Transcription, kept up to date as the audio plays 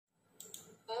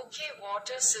OK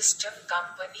Water System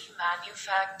Company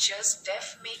manufactures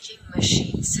D.E.F making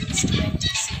machines since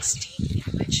 2016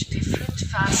 in which different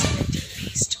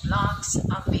facility-based plants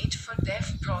are made for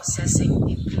D.E.F processing,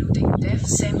 including D.E.F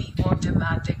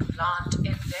semi-automatic plant and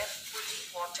D.E.F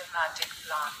fully automatic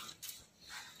plant,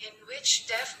 in which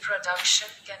D.E.F production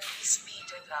can be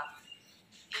speeded up,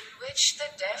 in which the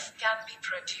D.E.F can be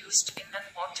produced in an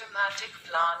automatic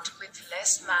plant with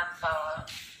less manpower,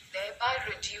 thereby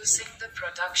reducing the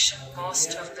production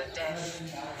cost of the D.E.F.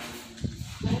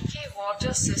 OK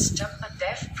Water System, a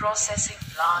D.E.F processing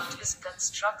plant, is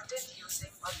constructed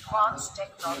using advanced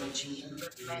technology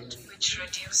equipment which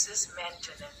reduces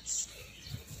maintenance.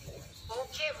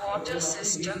 OK Water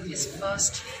System is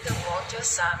firstly the water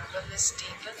sample is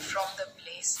taken from the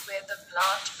place where the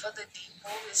plant for the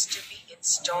depot is to be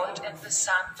installed and the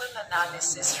sample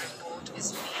analysis report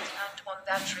is made, and on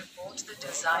that report the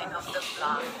design of the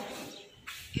plant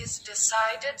is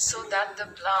decided so that the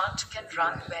plant can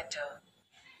run better.